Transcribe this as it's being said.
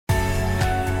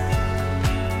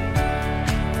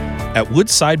At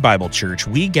Woodside Bible Church,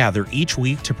 we gather each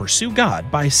week to pursue God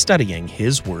by studying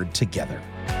His Word together.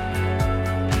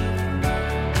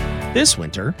 This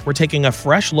winter, we're taking a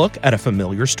fresh look at a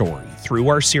familiar story through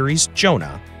our series,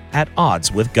 Jonah, at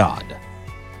Odds with God.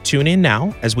 Tune in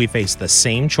now as we face the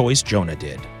same choice Jonah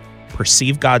did: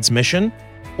 perceive God's mission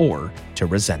or to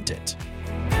resent it.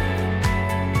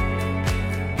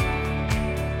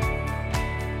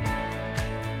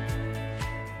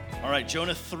 All right,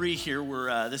 Jonah 3 here. We're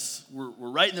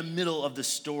right in the middle of the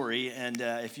story, and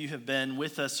if you have been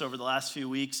with us over the last few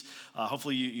weeks,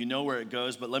 hopefully you know where it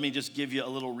goes, but let me just give you a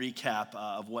little recap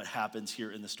of what happens here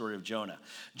in the story of Jonah.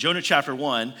 Jonah chapter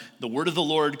 1, the word of the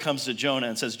Lord comes to Jonah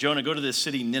and says, Jonah, go to this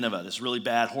city Nineveh, this really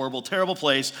bad, horrible, terrible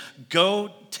place. Go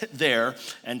there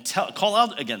and call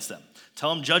out against them.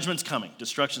 Tell them judgment's coming,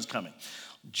 destruction's coming.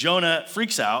 Jonah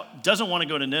freaks out, doesn't want to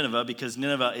go to Nineveh because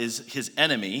Nineveh is his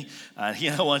enemy. He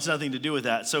wants nothing to do with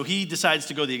that. So he decides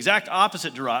to go the exact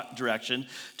opposite direction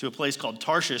to a place called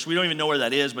Tarshish. We don't even know where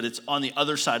that is, but it's on the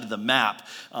other side of the map.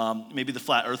 Maybe the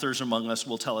flat earthers among us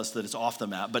will tell us that it's off the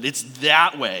map, but it's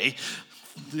that way,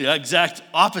 the exact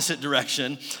opposite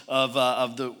direction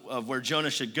of where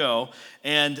Jonah should go.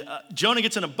 And Jonah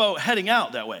gets in a boat heading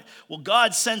out that way. Well,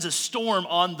 God sends a storm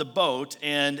on the boat,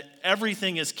 and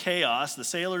everything is chaos. The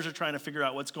sailors are trying to figure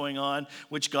out what's going on,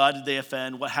 which God did they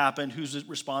offend, what happened, who's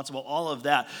responsible, all of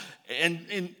that.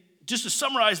 And just to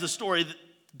summarize the story,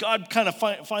 God kind of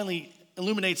finally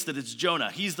illuminates that it's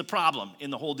Jonah. He's the problem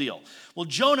in the whole deal. Well,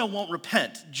 Jonah won't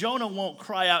repent. Jonah won't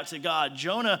cry out to God.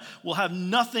 Jonah will have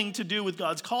nothing to do with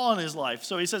God's call on his life.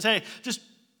 So he says, hey, just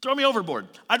throw me overboard.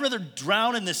 I'd rather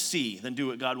drown in the sea than do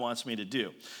what God wants me to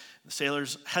do. The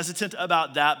sailors hesitant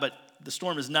about that, but the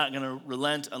storm is not going to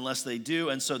relent unless they do.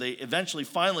 And so they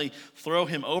finally throw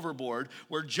him overboard,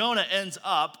 where Jonah ends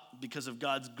up, because of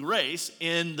God's grace,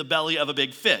 in the belly of a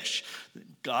big fish.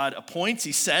 God appoints,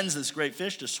 he sends this great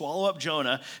fish to swallow up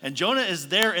Jonah, and Jonah is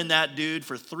there in that dude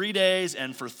for 3 days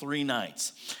and for 3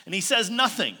 nights. And he says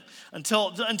nothing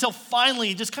until finally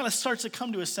he just kind of starts to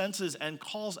come to his senses and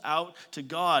calls out to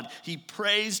God. He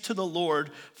prays to the Lord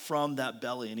from that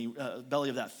belly, and belly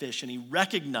of that fish, and he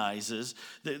recognizes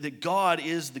that God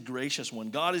is the gracious one.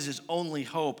 God is his only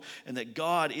hope, and that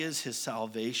God is his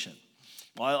salvation.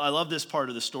 Well, I love this part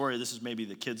of the story. This is maybe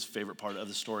the kids' favorite part of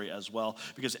the story as well,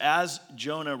 because as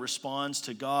Jonah responds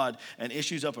to God and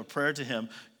issues up a prayer to him,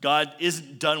 God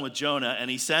isn't done with Jonah,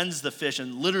 and he sends the fish,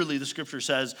 and literally the scripture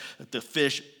says that the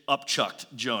fish upchucked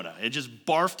Jonah. It just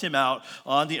barfed him out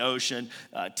on the ocean.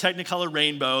 Technicolor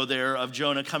rainbow there of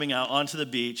Jonah coming out onto the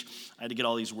beach. I had to get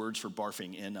all these words for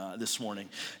barfing in this morning.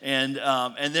 And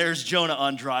there's Jonah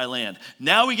on dry land.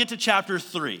 Now we get to chapter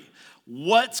 3.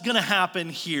 What's going to happen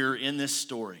here in this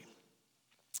story?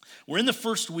 We're in the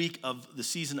first week of the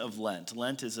season of Lent.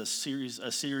 Lent is a series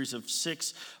of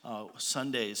 6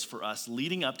 Sundays for us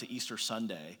leading up to Easter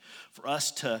Sunday, for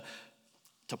us to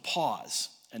pause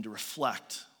and to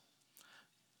reflect,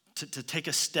 to take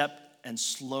a step and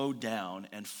slow down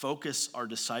and focus our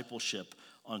discipleship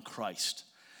on Christ.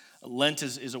 Lent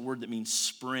is a word that means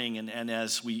spring, and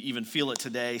as we even feel it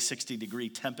today, 60-degree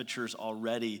temperatures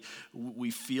already, we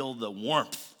feel the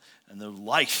warmth and the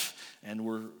life, and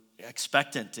we're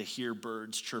expectant to hear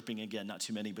birds chirping again, not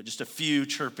too many, but just a few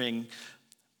chirping,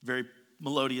 very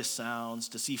melodious sounds,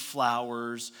 to see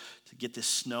flowers, to get this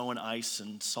snow and ice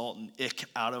and salt and ick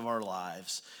out of our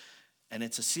lives. And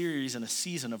it's a series and a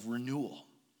season of renewal.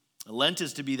 Lent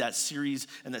is to be that series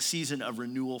and that season of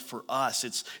renewal for us.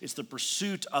 It's the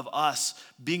pursuit of us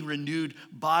being renewed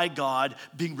by God,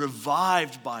 being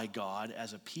revived by God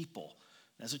as a people,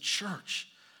 as a church.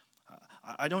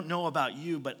 I don't know about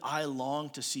you, but I long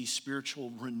to see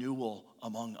spiritual renewal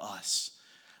among us.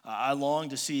 I long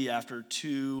to see, after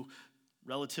 2,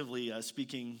 relatively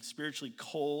speaking, spiritually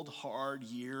cold, hard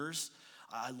years,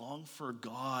 I long for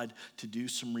God to do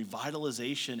some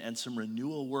revitalization and some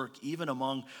renewal work even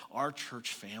among our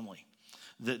church family.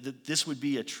 That this would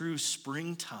be a true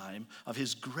springtime of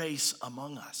his grace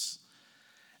among us.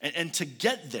 And to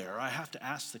get there, I have to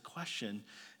ask the question,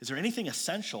 is there anything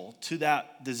essential to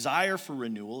that desire for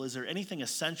renewal? Is there anything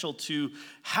essential to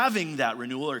having that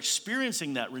renewal or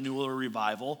experiencing that renewal or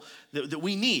revival that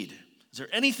we need? Is there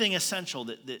anything essential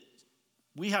that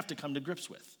we have to come to grips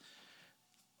with?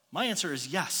 My answer is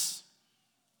yes.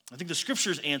 I think the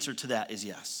scripture's answer to that is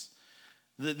yes.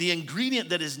 The ingredient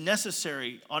that is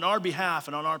necessary on our behalf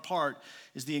and on our part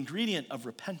is the ingredient of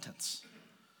repentance.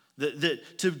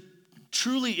 To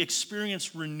truly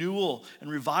experience renewal and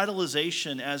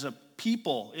revitalization as a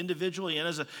people individually and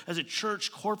as a church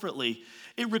corporately,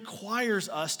 it requires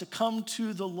us to come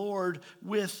to the Lord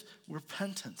with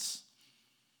repentance.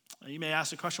 You may ask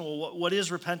the question, well, what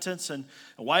is repentance and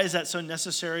why is that so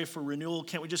necessary for renewal?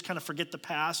 Can't we just kind of forget the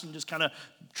past and just kind of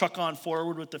truck on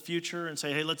forward with the future and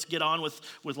say, hey, let's get on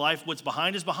with life. What's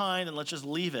behind is behind and let's just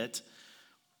leave it.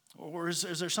 Or is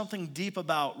there something deep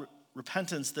about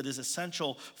repentance that is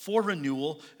essential for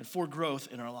renewal and for growth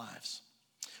in our lives?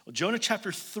 Well, Jonah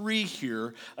chapter 3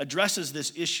 here addresses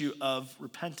this issue of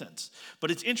repentance.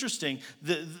 But it's interesting,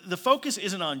 the focus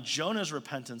isn't on Jonah's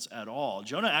repentance at all.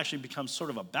 Jonah actually becomes sort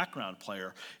of a background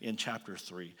player in chapter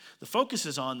 3. The focus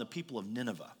is on the people of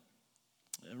Nineveh.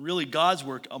 Really God's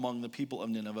work among the people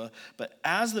of Nineveh. But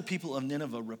as the people of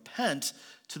Nineveh repent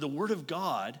to the word of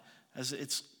God as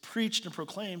it's preached and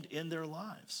proclaimed in their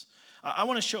lives. I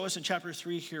want to show us in chapter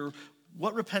 3 here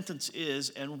what repentance is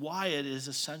and why it is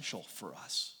essential for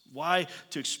us. Why,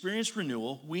 to experience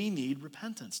renewal, we need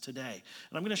repentance today.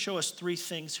 And I'm going to show us 3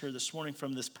 things here this morning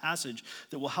from this passage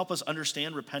that will help us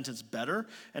understand repentance better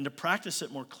and to practice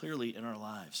it more clearly in our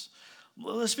lives.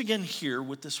 Well, let's begin here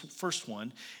with this first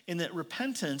one, in that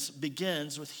repentance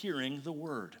begins with hearing the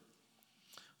word.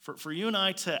 For you and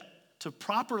I to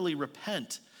properly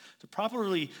repent, to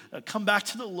properly come back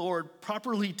to the Lord,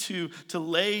 properly to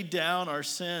lay down our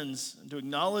sins, and to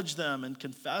acknowledge them and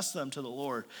confess them to the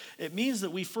Lord, it means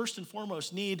that we first and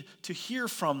foremost need to hear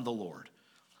from the Lord.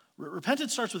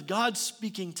 Repentance starts with God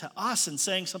speaking to us and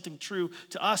saying something true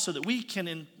to us so that we can,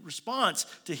 in response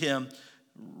to him,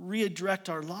 redirect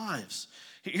our lives.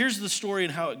 Here's the story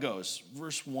and how it goes.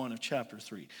 Verse 1 of chapter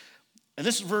 3. And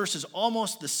this verse is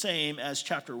almost the same as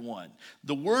chapter 1.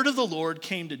 The word of the Lord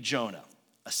came to Jonah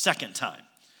a second time.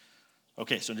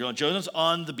 Okay, so Jonah's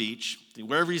on the beach,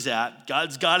 wherever he's at.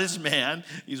 God's got his man.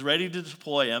 He's ready to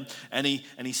deploy him. And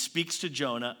he speaks to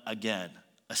Jonah again,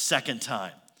 a second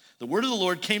time. The word of the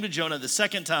Lord came to Jonah the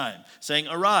second time, saying,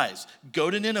 arise, go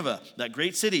to Nineveh, that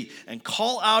great city, and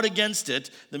call out against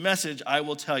it the message I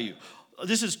will tell you.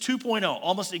 This is 2.0,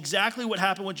 almost exactly what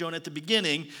happened with Jonah at the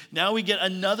beginning. Now we get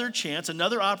another chance,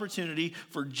 another opportunity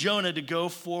for Jonah to go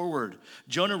forward.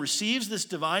 Jonah receives this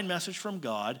divine message from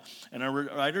God, and our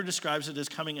writer describes it as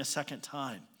coming a second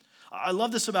time. I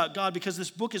love this about God because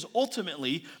this book is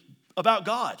ultimately about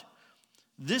God.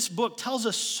 This book tells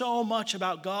us so much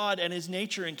about God and his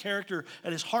nature and character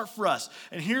and his heart for us.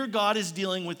 And here God is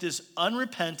dealing with this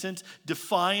unrepentant,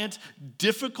 defiant,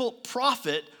 difficult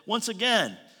prophet once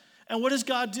again. And what does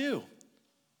God do?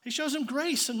 He shows him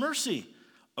grace and mercy.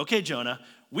 Okay, Jonah,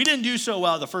 we didn't do so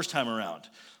well the first time around.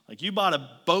 Like you bought a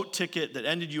boat ticket that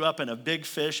ended you up in a big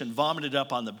fish and vomited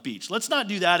up on the beach. Let's not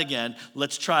do that again.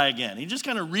 Let's try again. He just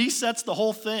kind of resets the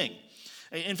whole thing.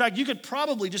 In fact, you could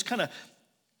probably just kind of,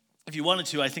 if you wanted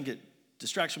to, I think it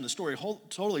distracts from the story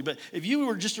totally, but if you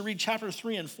were just to read chapter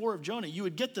 3 and 4 of Jonah, you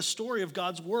would get the story of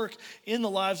God's work in the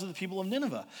lives of the people of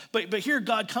Nineveh. But here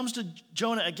God comes to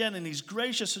Jonah again, and he's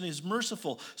gracious and he's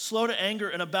merciful, slow to anger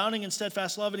and abounding in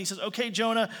steadfast love. And he says, okay,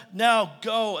 Jonah, now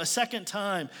go a second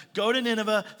time. Go to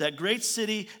Nineveh, that great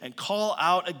city, and call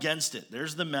out against it.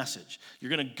 There's the message.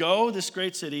 You're going to go this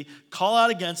great city, call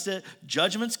out against it,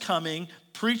 judgment's coming,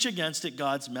 preach against it,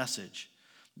 God's message.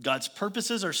 God's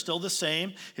purposes are still the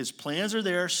same. His plans are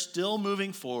there, still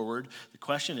moving forward. The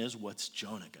question is, what's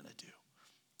Jonah going to do?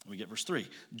 We get verse 3.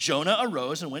 Jonah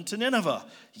arose and went to Nineveh.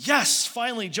 Yes,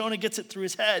 finally, Jonah gets it through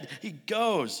his head. He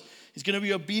goes. He's going to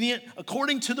be obedient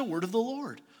according to the word of the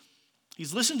Lord.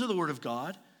 He's listened to the word of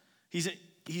God. He's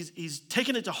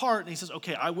taken it to heart, and he says,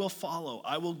 okay, I will follow.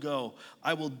 I will go.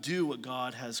 I will do what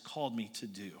God has called me to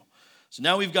do. So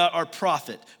now we've got our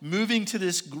prophet moving to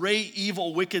this great,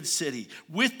 evil, wicked city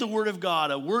with the word of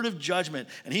God, a word of judgment,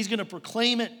 and he's going to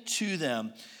proclaim it to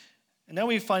them. And now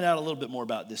we find out a little bit more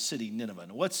about this city, Nineveh.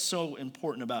 And what's so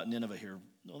important about Nineveh here?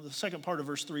 Well, the second part of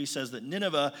verse 3 says that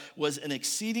Nineveh was an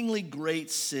exceedingly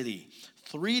great city,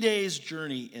 3 days'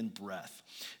 journey in breadth.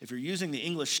 If you're using the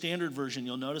English Standard Version,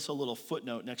 you'll notice a little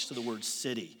footnote next to the word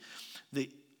city.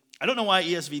 I don't know why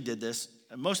ESV did this.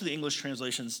 Most of the English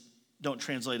translations don't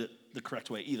translate it the correct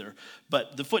way either,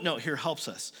 but the footnote here helps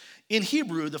us. In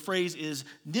Hebrew, the phrase is,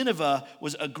 Nineveh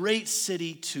was a great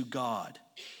city to God.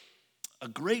 A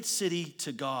great city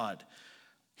to God.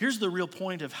 Here's the real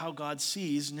point of how God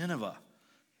sees Nineveh.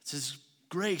 It's his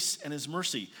grace and his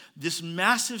mercy. This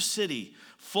massive city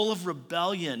full of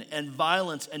rebellion and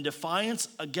violence and defiance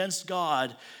against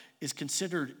God is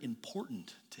considered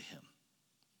important to him.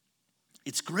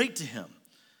 It's great to him.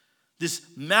 This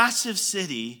massive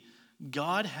city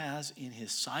God has in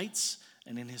his sights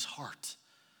and in his heart.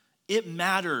 It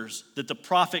matters that the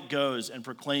prophet goes and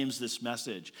proclaims this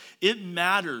message. It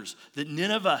matters that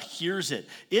Nineveh hears it.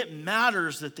 It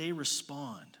matters that they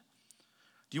respond.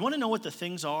 Do you want to know what the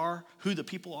things are, who the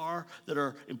people are that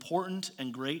are important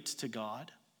and great to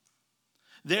God?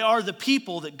 They are the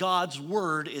people that God's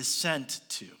word is sent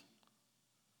to.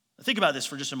 Think about this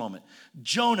for just a moment.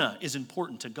 Jonah is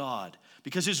important to God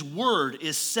because his word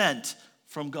is sent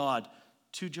from God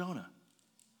to Jonah.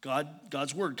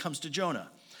 God's word comes to Jonah.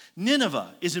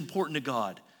 Nineveh is important to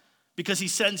God because he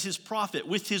sends his prophet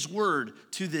with his word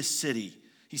to this city.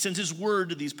 He sends his word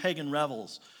to these pagan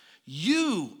rebels.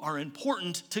 You are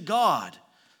important to God.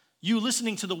 You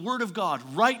listening to the word of God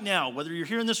right now, whether you're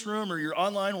here in this room or you're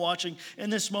online watching in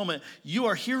this moment, you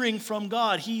are hearing from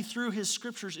God. He, through his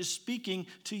scriptures, is speaking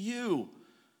to you.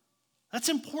 That's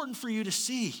important for you to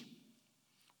see.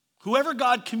 Whoever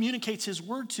God communicates his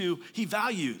word to, he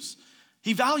values.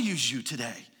 He values you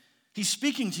today. He's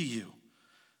speaking to you.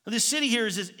 Now, this city here,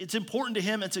 it's important to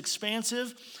him. It's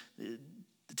expansive.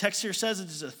 The text here says it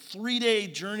is a 3-day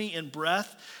journey in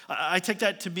breadth. I take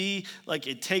that to be like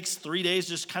it takes 3 days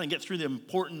just kind of get through the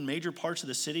important major parts of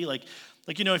the city. Like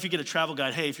if you get a travel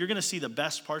guide, hey, if you're going to see the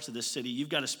best parts of this city, you've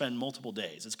got to spend multiple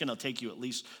days. It's going to take you at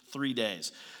least 3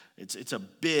 days. It's a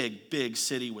big, big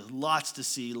city with lots to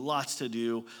see, lots to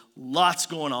do, lots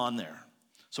going on there.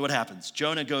 So what happens?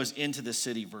 Jonah goes into the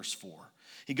city, verse 4.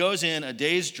 He goes in a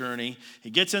day's journey. He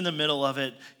gets in the middle of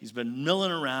it. He's been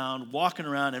milling around, walking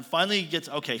around, and finally he gets,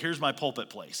 okay, here's my pulpit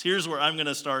place. Here's where I'm going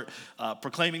to start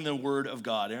proclaiming the word of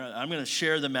God. I'm going to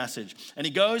share the message. And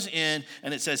he goes in,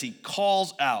 and it says he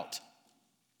calls out.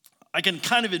 I can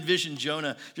kind of envision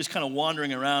Jonah just kind of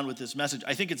wandering around with this message.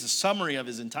 I think it's a summary of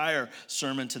his entire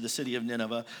sermon to the city of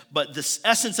Nineveh. But the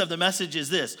essence of the message is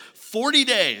this: 40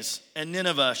 days and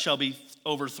Nineveh shall be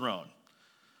overthrown.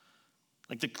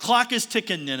 Like the clock is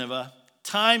ticking, Nineveh.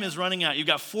 Time is running out. You've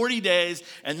got 40 days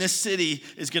and this city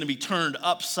is going to be turned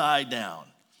upside down.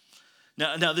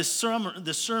 Now this sermon,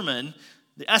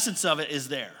 the essence of it is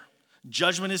there.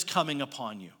 Judgment is coming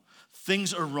upon you.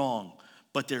 Things are wrong,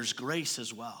 but there's grace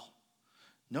as well.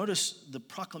 Notice the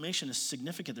proclamation is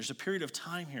significant. There's a period of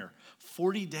time here.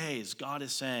 40 days, God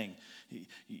is saying,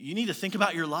 you need to think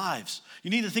about your lives.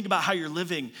 You need to think about how you're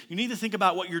living. You need to think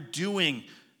about what you're doing.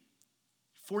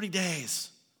 40 days.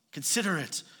 Consider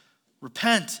it.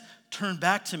 Repent. Turn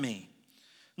back to me.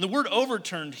 And the word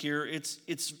overturned here,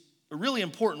 it's a really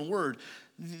important word.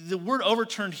 The word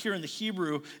overturned here in the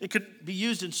Hebrew, it could be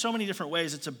used in so many different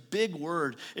ways. It's a big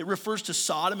word. It refers to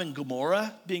Sodom and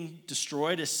Gomorrah being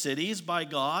destroyed as cities by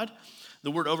God.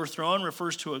 The word overthrown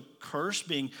refers to a curse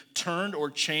being turned or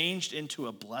changed into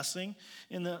a blessing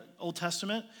in the Old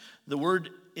Testament. The word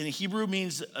in Hebrew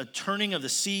means a turning of the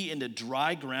sea into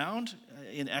dry ground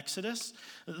in Exodus.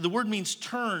 The word means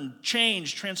turned,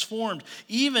 changed, transformed.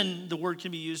 Even the word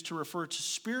can be used to refer to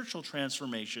spiritual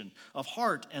transformation of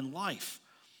heart and life.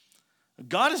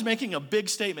 God is making a big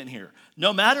statement here.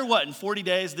 No matter what, in 40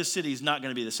 days, this city is not going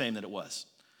to be the same that it was.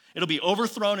 It'll be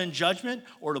overthrown in judgment,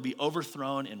 or it'll be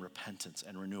overthrown in repentance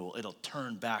and renewal. It'll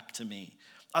turn back to me.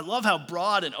 I love how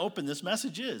broad and open this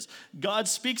message is. God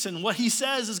speaks, and what he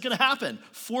says is going to happen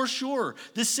for sure.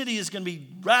 This city is going to be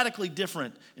radically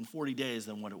different in 40 days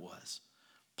than what it was.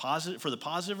 For the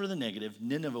positive or the negative,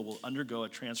 Nineveh will undergo a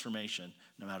transformation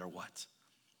no matter what.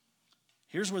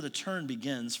 Here's where the turn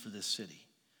begins for this city.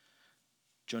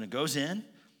 Jonah goes in,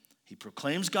 he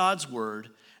proclaims God's word,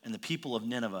 and the people of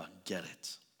Nineveh get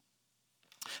it.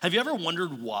 Have you ever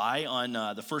wondered why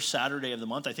on the first Saturday of the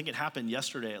month, I think it happened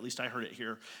yesterday, at least I heard it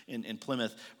here in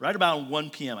Plymouth, right about 1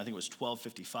 p.m., I think it was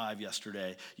 12:55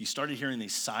 yesterday, you started hearing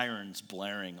these sirens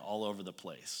blaring all over the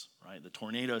place, right? The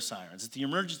tornado sirens. It's the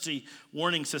emergency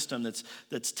warning system that's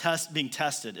being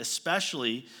tested,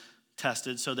 especially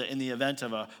tested so that in the event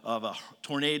of a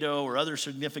tornado or other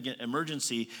significant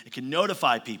emergency, it can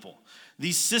notify people.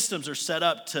 These systems are set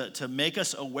up to make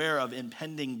us aware of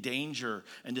impending danger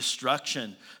and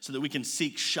destruction so that we can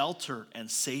seek shelter and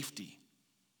safety.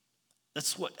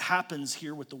 That's what happens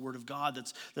here with the word of God.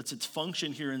 That's its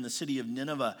function here in the city of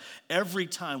Nineveh. Every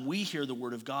time we hear the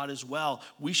word of God as well,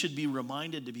 we should be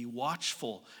reminded to be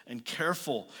watchful and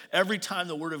careful. Every time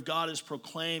the word of God is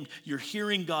proclaimed, you're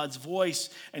hearing God's voice,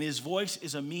 and his voice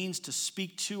is a means to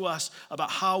speak to us about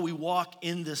how we walk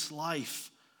in this life.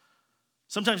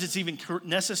 Sometimes it's even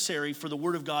necessary for the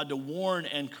word of God to warn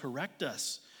and correct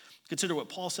us. Consider what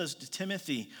Paul says to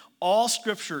Timothy. All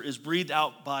scripture is breathed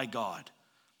out by God.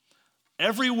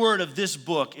 Every word of this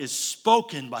book is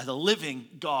spoken by the living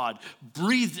God,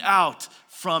 breathed out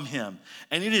from him.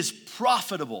 And it is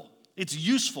profitable. It's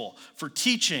useful for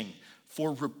teaching,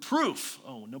 for reproof.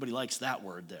 Oh, nobody likes that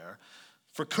word there.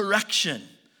 For correction,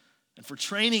 and for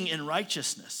training in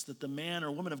righteousness, that the man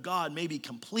or woman of God may be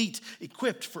complete,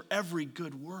 equipped for every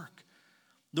good work.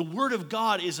 The word of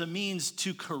God is a means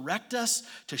to correct us,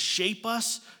 to shape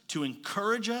us, to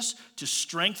encourage us, to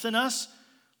strengthen us.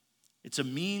 It's a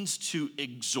means to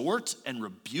exhort and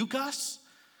rebuke us.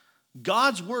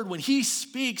 God's word, when he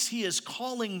speaks, he is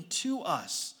calling to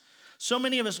us. So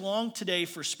many of us long today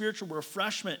for spiritual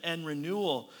refreshment and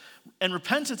renewal, and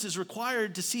repentance is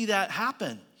required to see that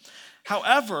happen.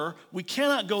 However, we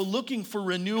cannot go looking for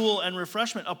renewal and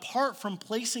refreshment apart from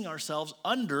placing ourselves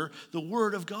under the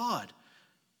word of God.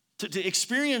 To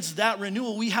experience that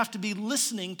renewal, we have to be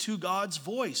listening to God's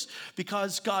voice,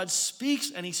 because God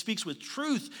speaks, and he speaks with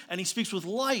truth, and he speaks with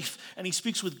life, and he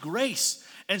speaks with grace.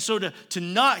 And so to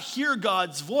not hear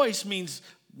God's voice means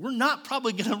we're not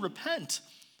probably going to repent.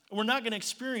 We're not going to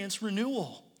experience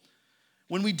renewal.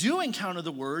 When we do encounter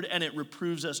the word and it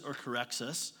reproves us or corrects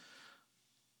us,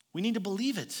 we need to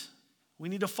believe it. We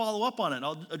need to follow up on it.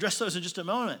 I'll address those in just a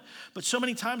moment. But so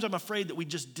many times I'm afraid that we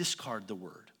just discard the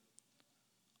word.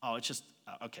 Oh, it's just,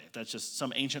 okay, that's just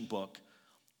some ancient book,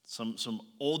 some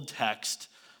old text,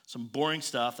 some boring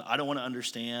stuff that I don't want to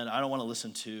understand, I don't want to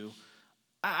listen to.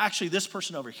 Actually, this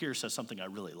person over here says something I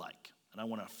really like, and I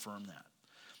want to affirm that.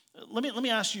 Let me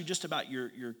ask you just about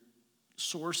your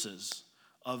sources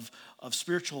of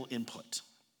spiritual input.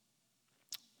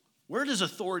 Where does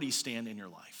authority stand in your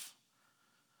life?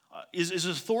 Is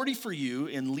authority for you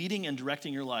in leading and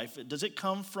directing your life, does it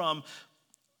come from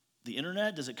the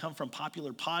internet? Does it come from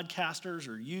popular podcasters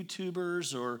or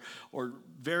YouTubers or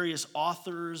various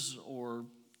authors or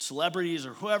celebrities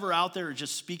or whoever out there are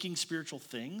just speaking spiritual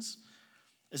things?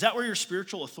 Is that where your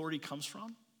spiritual authority comes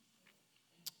from?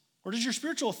 Or does your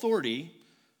spiritual authority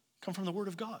come from the Word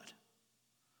of God?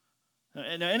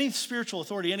 And any spiritual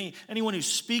authority, anyone who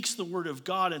speaks the Word of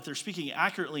God, if they're speaking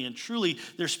accurately and truly,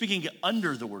 they're speaking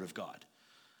under the Word of God.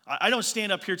 I don't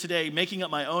stand up here today making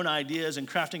up my own ideas and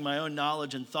crafting my own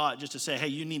knowledge and thought just to say, hey,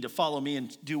 you need to follow me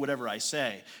and do whatever I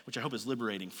say, which I hope is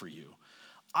liberating for you.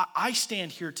 I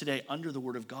stand here today under the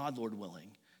Word of God, Lord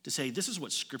willing, to say this is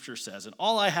what Scripture says, and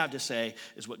all I have to say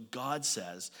is what God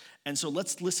says. And so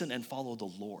let's listen and follow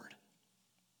the Lord.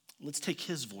 Let's take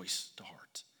his voice to heart.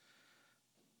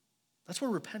 That's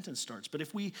where repentance starts. But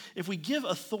if we give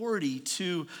authority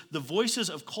to the voices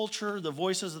of culture, the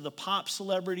voices of the pop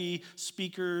celebrity,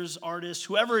 speakers, artists,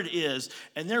 whoever it is,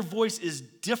 and their voice is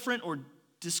different or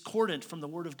discordant from the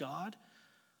Word of God,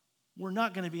 we're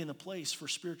not going to be in the place for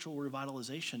spiritual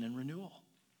revitalization and renewal.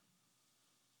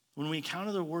 When we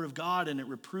encounter the Word of God and it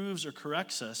reproves or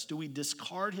corrects us, do we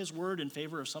discard his word in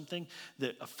favor of something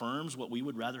that affirms what we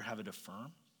would rather have it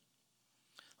affirm?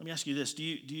 Let me ask you this. Do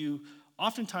you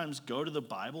oftentimes go to the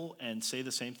Bible and say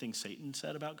the same thing Satan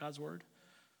said about God's word?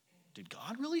 Did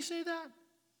God really say that?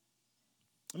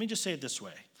 Let me just say it this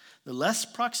way. The less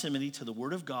proximity to the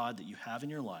Word of God that you have in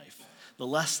your life, the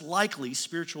less likely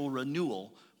spiritual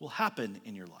renewal will happen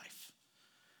in your life.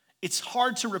 It's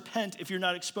hard to repent if you're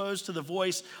not exposed to the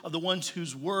voice of the ones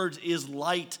whose word is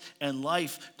light and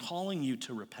life, calling you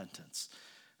to repentance.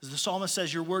 As the psalmist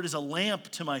says, your word is a lamp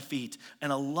to my feet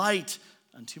and a light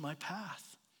unto my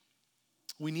path.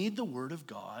 We need the Word of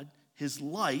God, his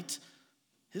light,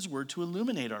 his word to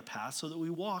illuminate our path so that we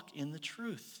walk in the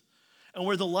truth. And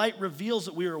where the light reveals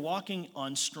that we are walking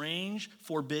on strange,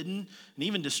 forbidden, and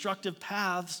even destructive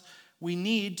paths, we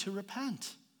need to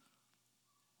repent.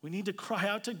 We need to cry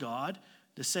out to God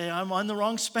to say, I'm on the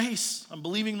wrong space. I'm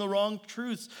believing the wrong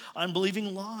truths. I'm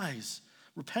believing lies.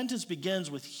 Repentance begins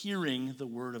with hearing the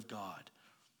Word of God.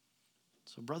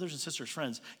 So brothers and sisters,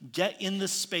 friends, get in the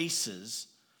spaces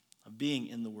of being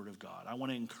in the Word of God. I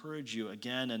want to encourage you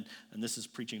again, and this is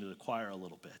preaching to the choir a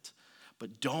little bit,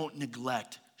 but don't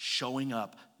neglect showing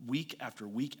up week after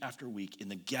week after week in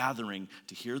the gathering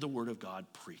to hear the Word of God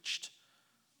preached.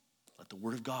 Let the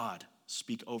Word of God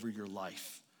speak over your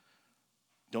life.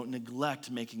 Don't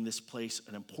neglect making this place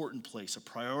an important place, a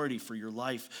priority for your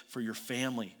life, for your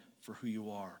family, for who you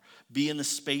are. Be in the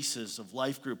spaces of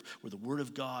life group where the Word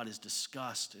of God is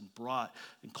discussed and brought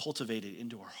and cultivated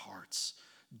into our hearts.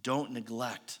 Don't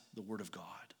neglect the Word of God.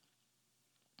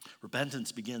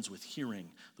 Repentance begins with hearing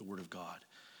the Word of God.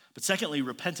 But secondly,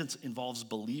 repentance involves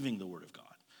believing the Word of God.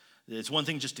 It's one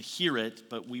thing just to hear it,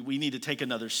 but we need to take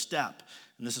another step.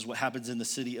 And this is what happens in the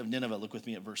city of Nineveh. Look with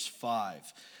me at verse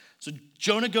 5. So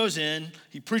Jonah goes in,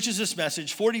 he preaches this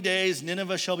message, 40 days,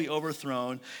 Nineveh shall be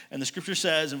overthrown. And the scripture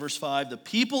says in verse 5, the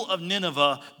people of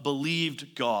Nineveh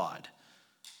believed God.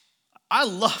 I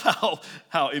love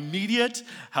how immediate,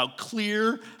 how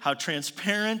clear, how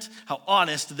transparent, how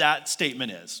honest that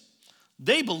statement is.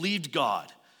 They believed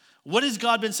God. What has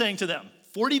God been saying to them?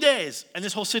 40 days, and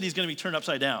this whole city is going to be turned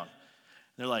upside down.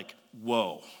 They're like,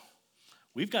 whoa,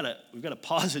 we've got to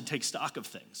pause and take stock of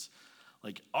things.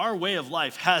 Like, our way of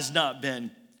life has not been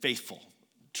faithful,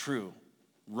 true,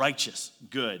 righteous,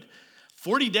 good.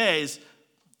 40 days,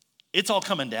 it's all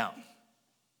coming down.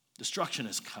 Destruction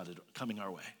is coming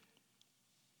our way.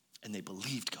 And they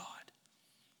believed God.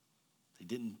 They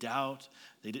didn't doubt.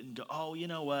 They didn't go, oh, you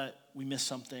know what? We missed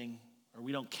something, or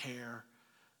we don't care.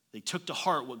 They took to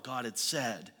heart what God had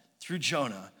said through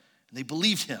Jonah, and they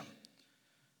believed him.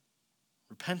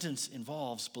 Repentance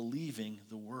involves believing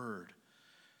the word.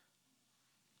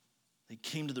 They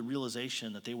came to the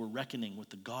realization that they were reckoning with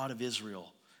the God of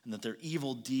Israel and that their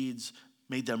evil deeds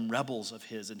made them rebels of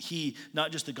his. And he,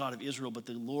 not just the God of Israel, but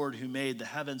the Lord who made the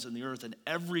heavens and the earth and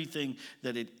everything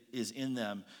that it is in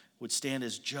them, would stand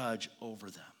as judge over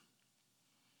them.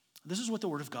 This is what the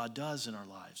Word of God does in our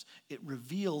lives. It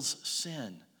reveals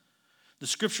sin. The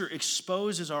Scripture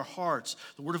exposes our hearts.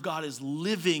 The Word of God is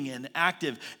living and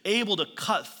active, able to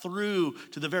cut through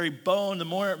to the very bone,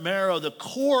 the marrow, the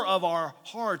core of our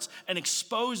hearts, and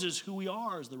exposes who we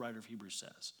are, as the writer of Hebrews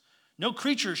says. No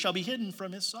creature shall be hidden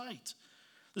from his sight.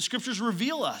 The Scriptures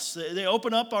reveal us. They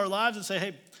open up our lives and say,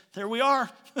 hey, there we are,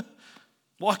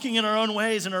 walking in our own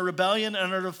ways, in our rebellion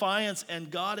and our defiance,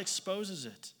 and God exposes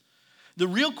it. The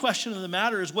real question of the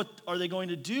matter is, what are they going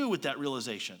to do with that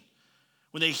realization?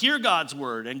 When they hear God's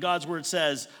word, and God's word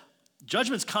says,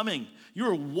 judgment's coming, you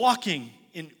are walking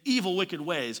in evil, wicked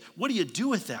ways, what do you do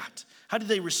with that? How did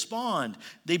they respond?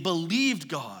 They believed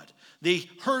God. They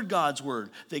heard God's word.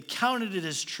 They counted it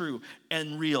as true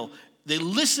and real. They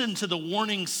listened to the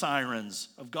warning sirens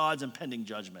of God's impending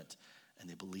judgment, and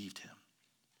they believed him.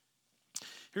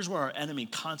 Here's where our enemy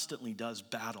constantly does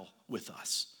battle with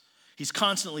us. He's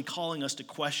constantly calling us to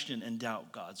question and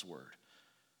doubt God's word.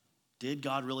 Did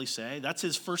God really say? That's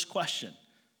his first question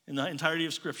in the entirety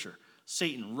of Scripture.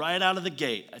 Satan, right out of the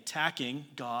gate, attacking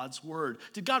God's word.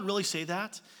 Did God really say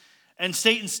that? And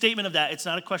Satan's statement of that, it's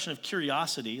not a question of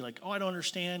curiosity, like, oh, I don't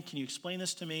understand, can you explain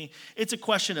this to me? It's a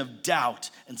question of doubt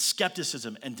and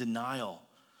skepticism and denial.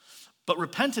 But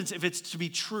repentance, if it's to be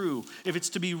true, if it's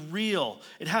to be real,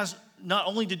 it has not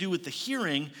only to do with the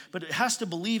hearing, but it has to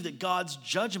believe that God's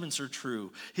judgments are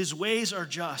true. His ways are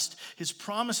just. His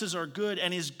promises are good.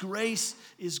 And his grace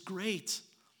is great.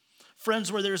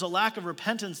 Friends, where there's a lack of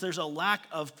repentance, there's a lack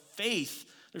of faith.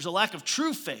 There's a lack of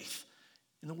true faith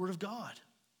in the word of God.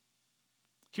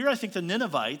 Here I think the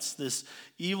Ninevites, this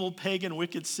evil, pagan,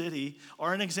 wicked city,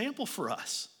 are an example for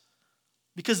us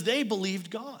because they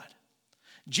believed God.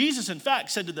 Jesus, in fact,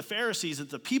 said to the Pharisees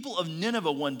that the people of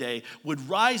Nineveh one day would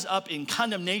rise up in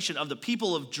condemnation of the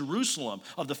people of Jerusalem,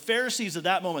 of the Pharisees of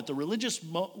that moment, the religious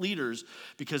leaders,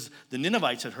 because the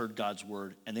Ninevites had heard God's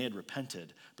word and they had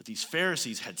repented. But these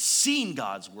Pharisees had seen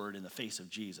God's word in the face of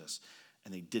Jesus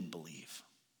and they didn't believe.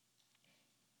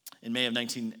 In May of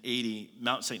 1980,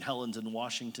 Mount St. Helens in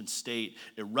Washington state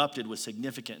erupted with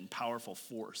significant and powerful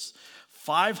force.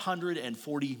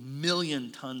 540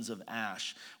 million tons of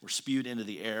ash were spewed into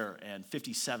the air, and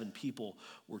 57 people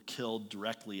were killed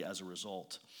directly as a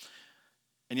result.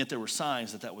 And yet there were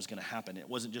signs that that was going to happen. It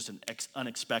wasn't just an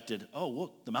unexpected, oh,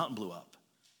 look, the mountain blew up.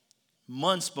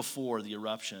 Months before the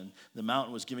eruption, the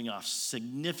mountain was giving off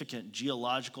significant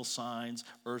geological signs,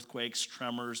 earthquakes,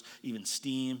 tremors, even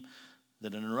steam,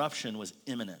 that an eruption was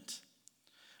imminent.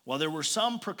 While there were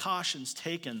some precautions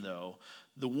taken, though,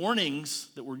 the warnings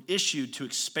that were issued to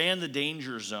expand the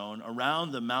danger zone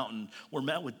around the mountain were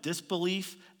met with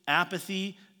disbelief,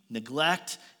 apathy,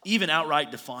 neglect, even outright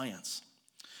defiance.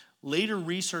 Later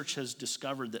research has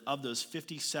discovered that of those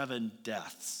 57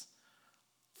 deaths,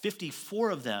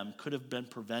 54 of them could have been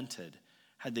prevented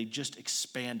had they just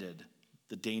expanded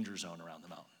the danger zone around the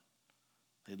mountain.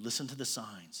 They had listened to the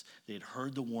signs, they had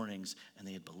heard the warnings, and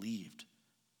they had believed.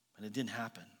 And it didn't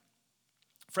happen.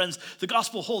 Friends, the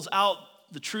gospel holds out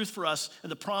the truth for us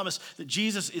and the promise that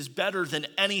Jesus is better than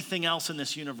anything else in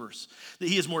this universe. That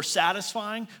he is more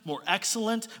satisfying, more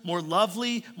excellent, more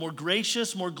lovely, more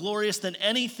gracious, more glorious than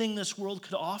anything this world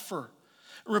could offer.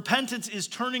 Repentance is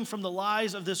turning from the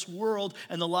lies of this world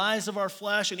and the lies of our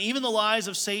flesh and even the lies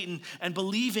of Satan and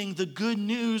believing the good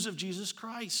news of Jesus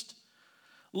Christ.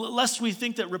 Lest we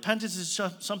think that repentance is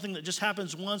something that just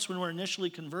happens once when we're initially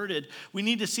converted, we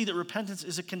need to see that repentance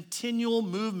is a continual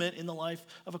movement in the life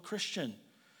of a Christian.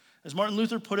 As Martin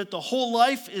Luther put it, the whole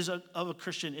life of a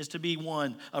Christian is to be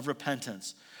one of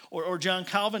repentance. Or John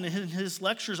Calvin in his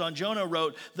lectures on Jonah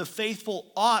wrote, the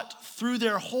faithful ought through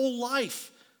their whole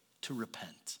life to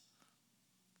repent.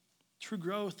 True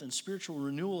growth and spiritual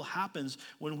renewal happens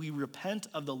when we repent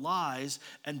of the lies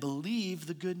and believe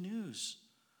the good news.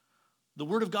 The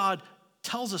Word of God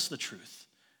tells us the truth.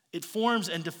 It forms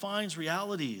and defines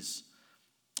realities.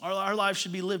 Our lives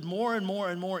should be lived more and more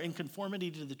and more in conformity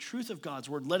to the truth of God's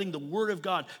Word, letting the Word of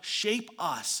God shape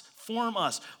us, form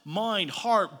us, mind,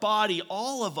 heart, body,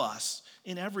 all of us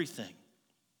in everything.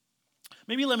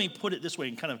 Maybe let me put it this way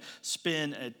and kind of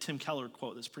spin a Tim Keller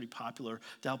quote that's pretty popular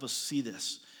to help us see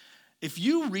this. If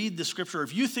you read the scripture,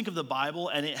 if you think of the Bible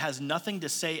and it has nothing to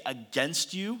say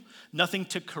against you, nothing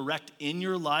to correct in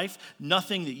your life,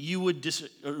 nothing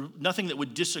that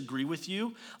would disagree with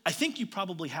you, I think you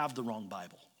probably have the wrong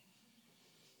Bible.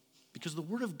 Because the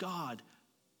Word of God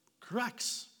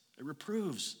corrects, it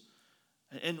reproves.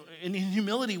 And in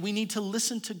humility, we need to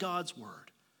listen to God's Word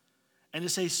and to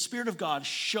say, Spirit of God,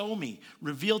 show me,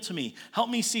 reveal to me, help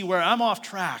me see where I'm off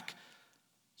track,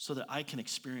 so that I can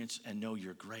experience and know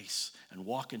your grace and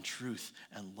walk in truth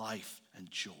and life and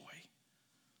joy.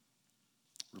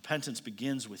 Repentance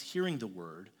begins with hearing the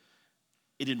word.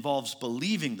 It involves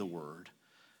believing the word.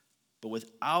 But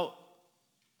without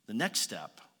the next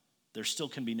step, there still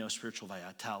can be no spiritual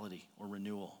vitality or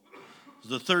renewal.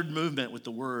 The third movement with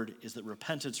the word is that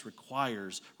repentance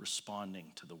requires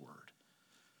responding to the word.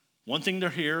 One thing to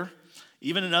hear,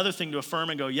 even another thing to affirm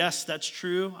and go, yes, that's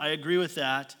true, I agree with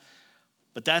that.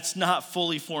 But that's not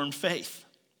fully formed faith.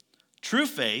 True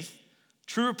faith,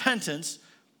 true repentance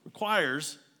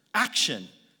requires action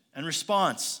and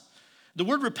response. The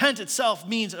word repent itself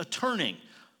means a turning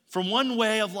from one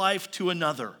way of life to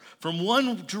another, from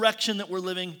one direction that we're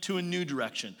living to a new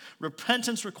direction.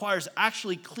 Repentance requires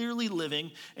actually clearly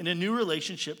living in a new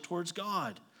relationship towards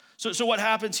God. So what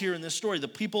happens here in this story? The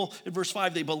people in verse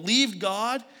 5, they believed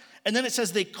God. And then it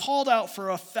says they called out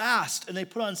for a fast and they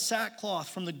put on sackcloth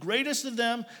from the greatest of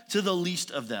them to the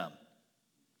least of them.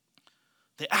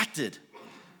 They acted.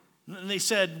 And they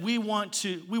said, we want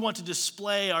to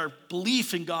display our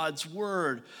belief in God's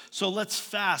word. So let's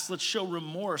fast. Let's show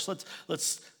remorse.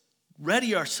 Let's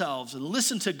ready ourselves and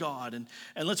listen to God. And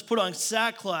let's put on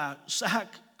sackcloth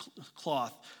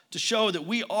to show that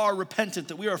we are repentant,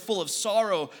 that we are full of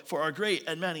sorrow for our great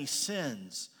and many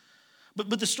sins.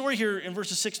 But the story here in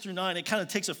verses 6 through 9, it kind of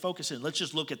takes a focus in. Let's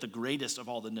just look at the greatest of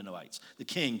all the Ninevites, the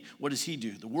king. What does he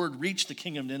do? The word reached the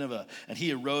king of Nineveh, and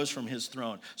he arose from his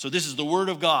throne. So this is the word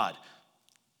of God.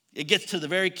 It gets to the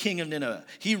very king of Nineveh.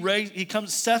 He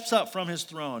steps up from his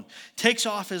throne, takes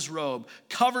off his robe,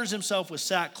 covers himself with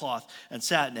sackcloth and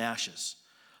satin ashes.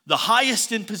 The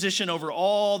highest in position over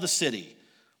all the city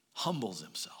humbles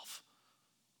himself,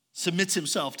 submits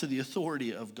himself to the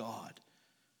authority of God.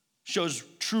 Shows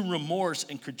true remorse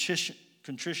and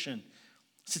contrition,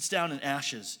 sits down in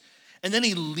ashes. And then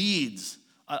he leads.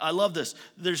 I love this.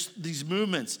 There's these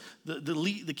movements.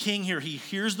 The king here, he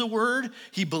hears the word,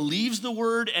 he believes the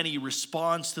word, and he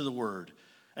responds to the word.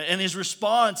 And his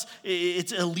response,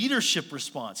 it's a leadership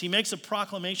response. He makes a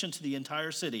proclamation to the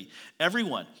entire city.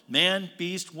 Everyone, man,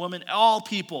 beast, woman, all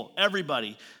people,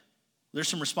 everybody. There's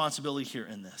some responsibility here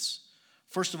in this.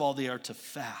 First of all, they are to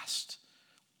fast.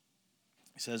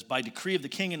 He says, by decree of the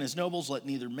king and his nobles, let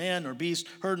neither man nor beast,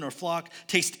 herd nor flock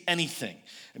taste anything.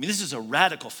 I mean, this is a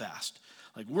radical fast.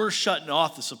 Like, we're shutting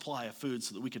off the supply of food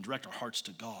so that we can direct our hearts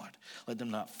to God. Let them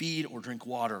not feed or drink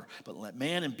water, but let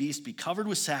man and beast be covered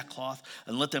with sackcloth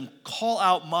and let them call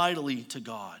out mightily to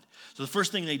God. So the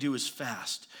first thing they do is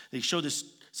fast. They show this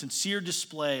sincere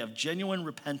display of genuine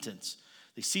repentance.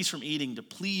 They cease from eating to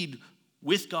plead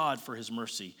with God for his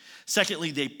mercy. Secondly,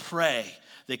 they pray.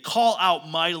 They call out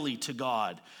mightily to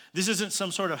God. This isn't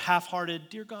some sort of half-hearted,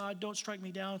 dear God, don't strike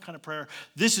me down kind of prayer.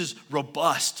 This is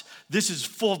robust. This is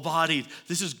full-bodied.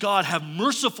 This is God,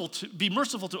 be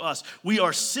merciful to us. We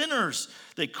are sinners.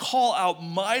 They call out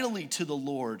mightily to the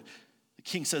Lord. The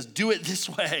king says, do it this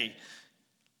way.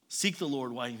 Seek the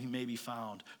Lord while he may be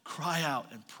found. Cry out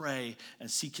and pray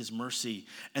and seek his mercy.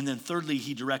 And then thirdly,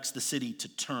 he directs the city to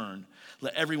turn.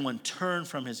 Let everyone turn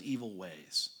from his evil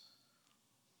ways.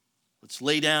 Let's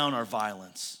lay down our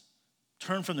violence.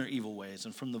 Turn from their evil ways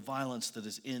and from the violence that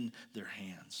is in their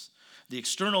hands. The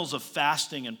externals of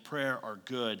fasting and prayer are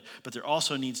good, but there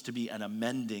also needs to be an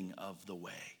amending of the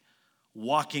way.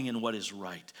 Walking in what is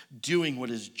right. Doing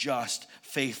what is just,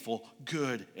 faithful,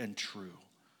 good, and true.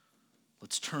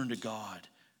 Let's turn to God.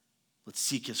 Let's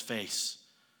seek his face.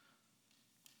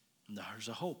 And there's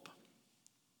a hope.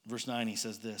 Verse 9, he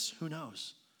says this, who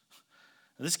knows?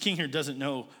 Now, this king here doesn't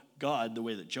know God the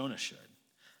way that Jonah should,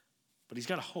 but he's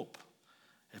got a hope.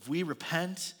 If we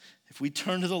repent, if we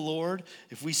turn to the Lord,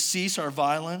 if we cease our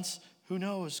violence, who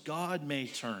knows? God may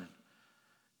turn.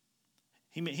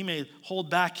 He may hold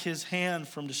back his hand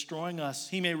from destroying us.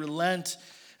 He may relent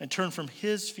and turn from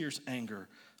his fierce anger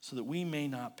so that we may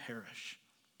not perish.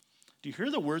 Do you hear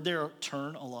the word there,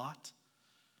 turn, a lot?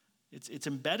 It's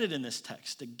embedded in this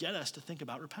text to get us to think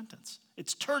about repentance.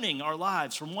 It's turning our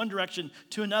lives from one direction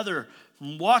to another,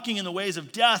 from walking in the ways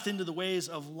of death into the ways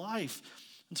of life.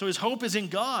 And so his hope is in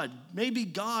God. Maybe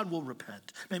God will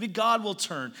repent. Maybe God will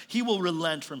turn. He will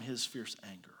relent from his fierce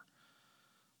anger.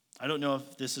 I don't know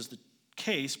if this is the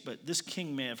case, but this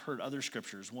king may have heard other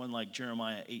scriptures, one like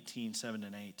Jeremiah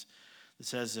 18:7-8. It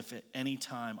says, if at any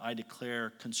time I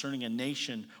declare concerning a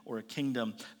nation or a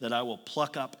kingdom that I will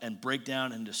pluck up and break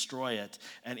down and destroy it,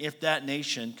 and if that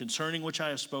nation, concerning which I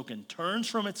have spoken, turns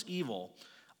from its evil,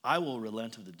 I will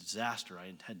relent of the disaster I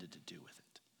intended to do with it.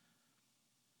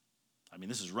 I mean,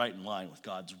 this is right in line with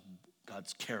God's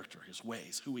character, his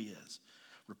ways, who he is.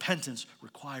 Repentance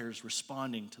requires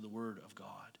responding to the word of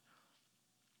God.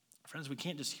 Friends, we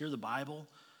can't just hear the Bible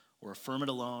or affirm it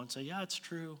alone and say, yeah, it's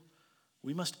true.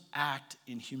 We must act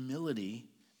in humility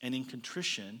and in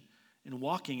contrition in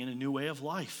walking in a new way of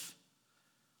life.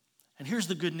 And here's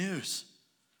the good news.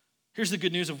 Here's the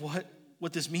good news of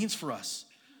what this means for us.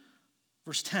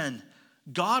 Verse 10,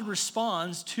 God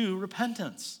responds to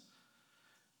repentance.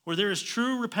 Where there is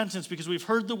true repentance because we've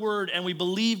heard the word and we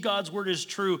believe God's word is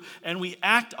true and we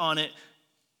act on it,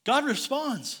 God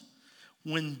responds.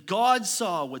 When God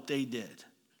saw what they did,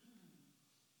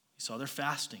 he saw their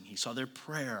fasting, he saw their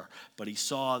prayer, but he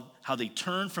saw how they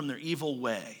turned from their evil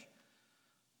way.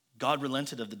 God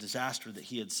relented of the disaster that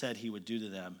he had said he would do to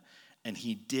them, and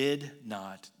he did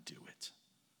not do it.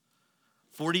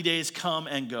 40 days come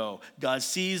and go. God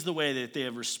sees the way that they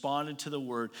have responded to the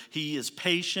word. He is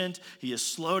patient. He is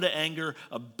slow to anger,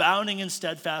 abounding in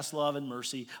steadfast love and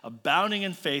mercy, abounding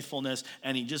in faithfulness,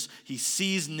 and he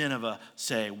sees Nineveh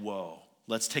say, whoa,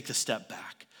 let's take a step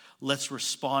back. Let's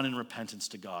respond in repentance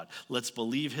to God. Let's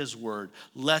believe his word.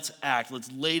 Let's act.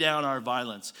 Let's lay down our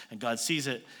violence. And God sees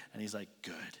it, and he's like,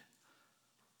 good.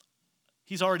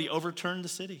 He's already overturned the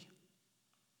city.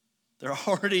 They're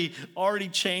already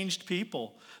changed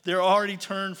people. They're already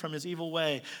turned from his evil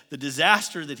way. The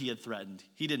disaster that he had threatened,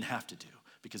 he didn't have to do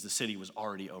because the city was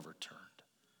already overturned.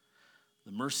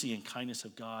 The mercy and kindness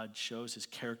of God shows his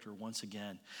character once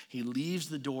again. He leaves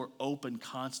the door open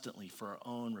constantly for our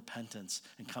own repentance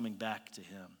and coming back to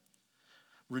him.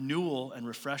 Renewal and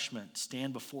refreshment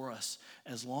stand before us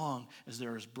as long as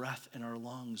there is breath in our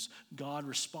lungs. God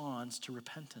responds to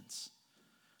repentance.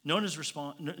 Nineveh's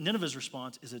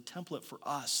response is a template for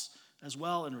us as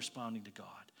well in responding to God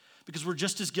because we're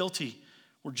just as guilty.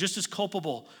 We're just as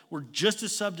culpable. We're just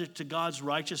as subject to God's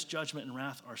righteous judgment and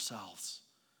wrath ourselves.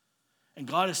 And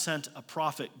God has sent a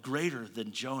prophet greater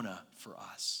than Jonah for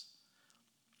us.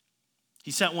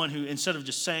 He sent one who, instead of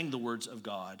just saying the words of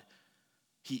God,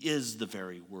 he is the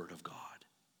very word of God.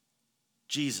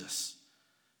 Jesus.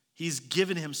 He's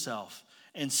given himself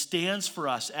and stands for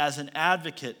us as an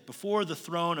advocate before the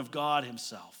throne of God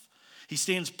himself. He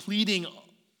stands pleading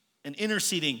and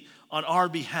interceding on our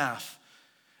behalf.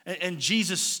 And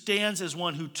Jesus stands as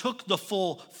one who took the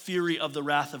full fury of the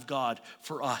wrath of God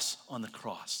for us on the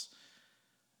cross.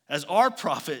 As our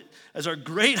prophet, as our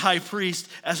great high priest,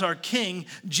 as our king,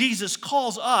 Jesus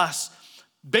calls us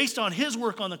based on his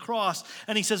work on the cross,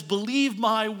 and he says, believe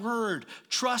my word,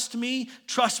 trust me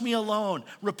alone,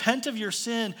 repent of your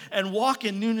sin, and walk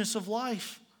in newness of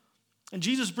life. And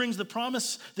Jesus brings the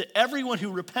promise that everyone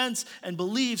who repents and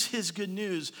believes his good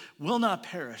news will not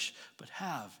perish, but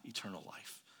have eternal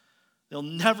life. They'll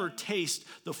never taste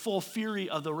the full fury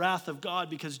of the wrath of God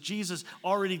because Jesus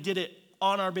already did it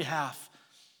on our behalf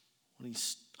when he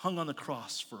hung on the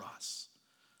cross for us.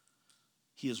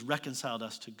 He has reconciled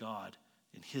us to God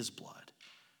in his blood.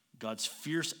 God's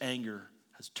fierce anger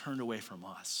has turned away from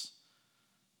us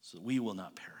so that we will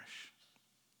not perish.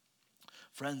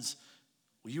 Friends,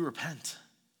 will you repent?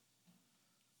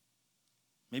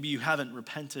 Maybe you haven't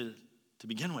repented to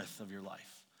begin with of your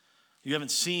life. You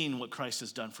haven't seen what Christ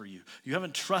has done for you. You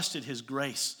haven't trusted his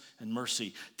grace and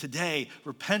mercy. Today,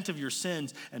 repent of your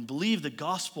sins and believe the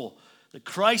gospel that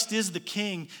Christ is the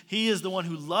King. He is the one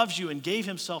who loves you and gave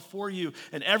himself for you,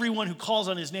 and everyone who calls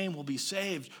on his name will be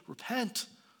saved. Repent.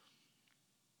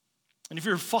 And if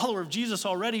you're a follower of Jesus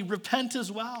already, repent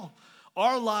as well.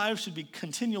 Our lives should be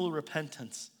continual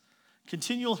repentance,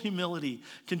 continual humility,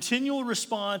 continual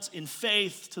response in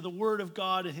faith to the word of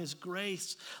God and his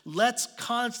grace. Let's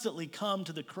constantly come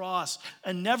to the cross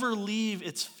and never leave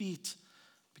its feet,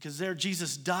 because there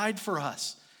Jesus died for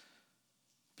us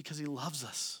because he loves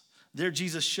us. There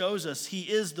Jesus shows us he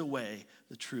is the way,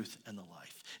 the truth, and the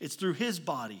life. It's through his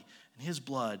body and his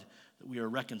blood that we are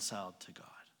reconciled to God.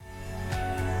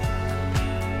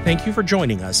 Thank you for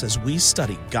joining us as we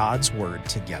study God's Word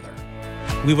together.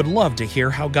 We would love to hear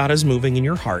how God is moving in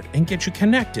your heart and get you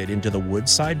connected into the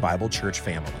Woodside Bible Church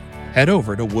family. Head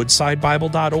over to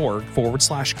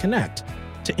woodsidebible.org/connect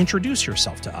to introduce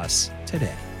yourself to us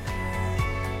today.